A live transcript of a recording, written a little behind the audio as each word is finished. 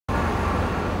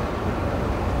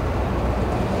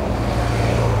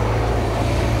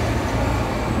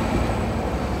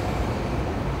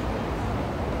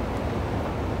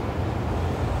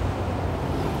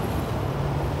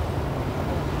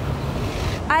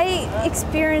I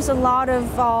experience a lot of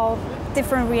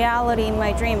different reality in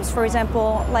my dreams. For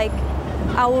example, like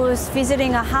I was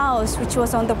visiting a house which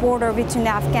was on the border between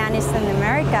Afghanistan and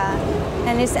America,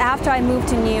 and it's after I moved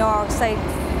to New York, it's like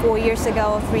 4 years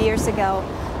ago, 3 years ago.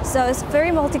 So it's very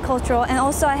multicultural, and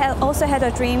also I had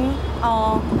a dream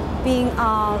being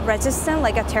resistant,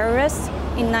 like a terrorist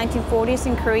in 1940s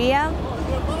in Korea.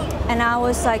 And I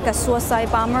was like a suicide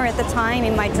bomber at the time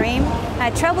in my dream. I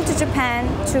traveled to Japan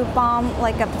to bomb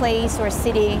like a place or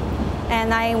city,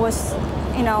 and I was,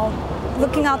 you know,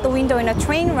 looking out the window in a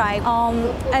train ride.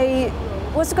 I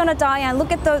was gonna die, and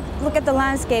look at the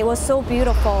landscape. It was so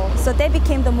beautiful. So that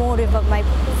became the motive of my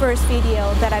first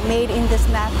video that I made in this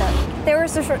method. There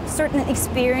was a certain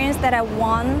experience that I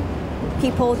want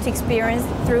people to experience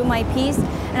through my piece,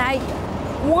 and I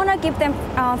want to give them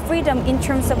freedom in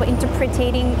terms of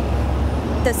interpreting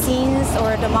the scenes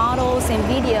or the models in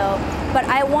video, but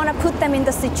I want to put them in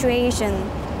the situation,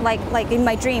 like in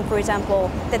my dream, for example,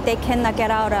 that they cannot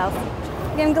get out of.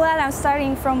 I'm glad I'm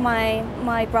starting from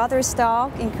my brother's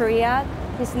dog in Korea.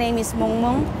 His name is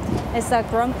Mong. It's a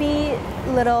grumpy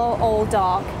little old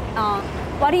dog.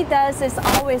 What he does is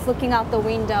always looking out the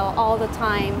window all the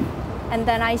time. And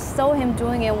then I saw him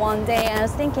doing it one day, and I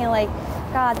was thinking like,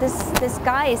 God, this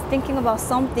guy is thinking about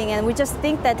something, and we just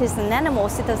think that he's an animal.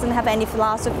 He doesn't have any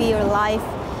philosophy or life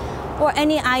or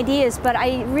any ideas, but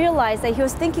I realized that he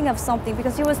was thinking of something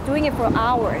because he was doing it for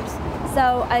hours.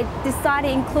 So I decided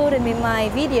to include him in my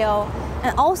video,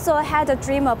 and also I had a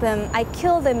dream of him. I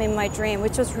killed him in my dream,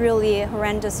 which was really a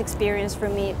horrendous experience for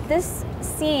me. This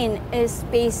scene is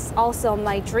based also on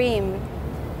my dream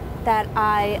that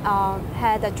I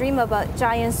had a dream of a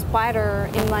giant spider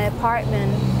in my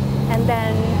apartment. And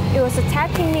then it was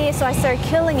attacking me, so I started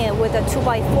killing it with a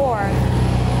 2x4.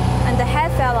 And the head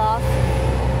fell off.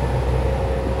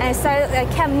 And I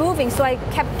kept moving, so I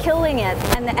kept killing it.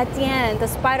 And at the end, the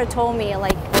spider told me,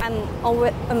 like, I'm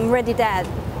already dead.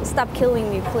 Stop killing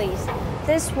me, please.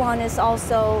 This one is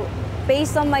also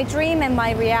based on my dream and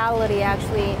my reality,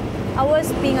 actually. I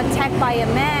was being attacked by a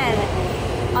man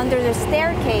under the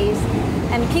staircase,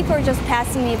 and people were just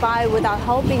passing me by without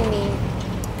helping me.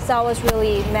 So I was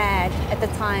really mad at the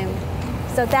time.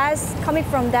 So that's coming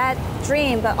from that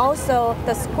dream, but also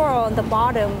the squirrel on the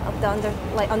bottom of the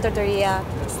under the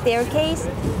staircase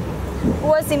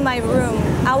was in my room.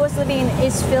 I was living in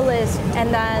East Village,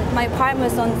 and my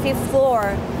apartment was on 5th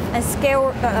floor, and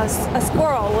a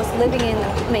squirrel was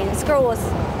squirrel was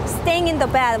staying in the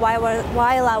bed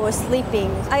while I was sleeping.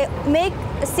 I make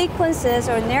sequences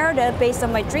or narrative based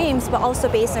on my dreams, but also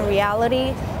based on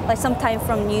reality, like sometimes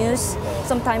from news,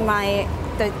 sometimes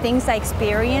the things I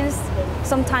experienced,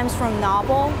 sometimes from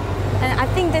novel. And I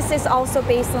think this is also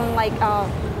based on like a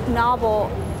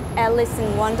novel, Alice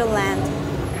in Wonderland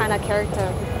kind of character.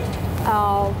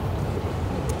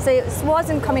 So it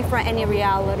wasn't coming from any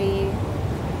reality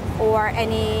or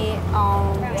any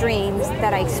dreams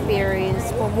that I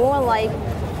experienced, but more like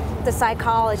the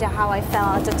psychology of how I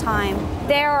felt at the time.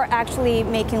 They're actually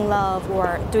making love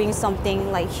or doing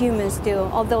something like humans do,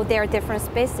 although they're different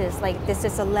species. Like this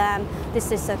is a lamb,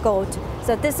 this is a goat.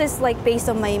 So this is like based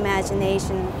on my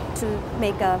imagination to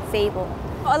make a fable.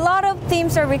 A lot of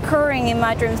themes are recurring in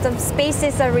my dreams. The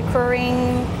spaces are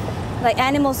recurring, like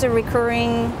animals are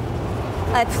recurring,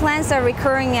 like plants are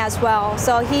recurring as well.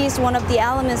 So he's one of the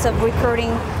elements of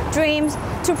recurring dreams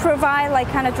to provide like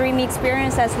kind of dreamy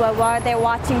experience as well while they're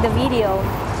watching the video.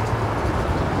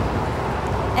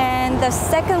 And the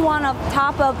second one up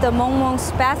top of the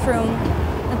Mong's bathroom,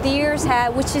 the deer's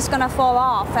head, which is gonna fall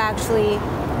off actually.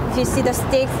 If you see the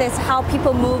sticks, that's how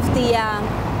people move the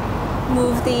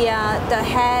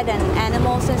head and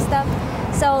animals and stuff.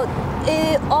 So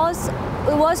it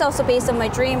was also based on my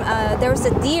dream. There was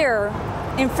a deer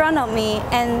in front of me,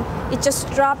 and it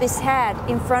just dropped its head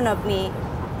in front of me.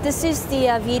 This is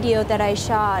the video that I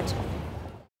shot.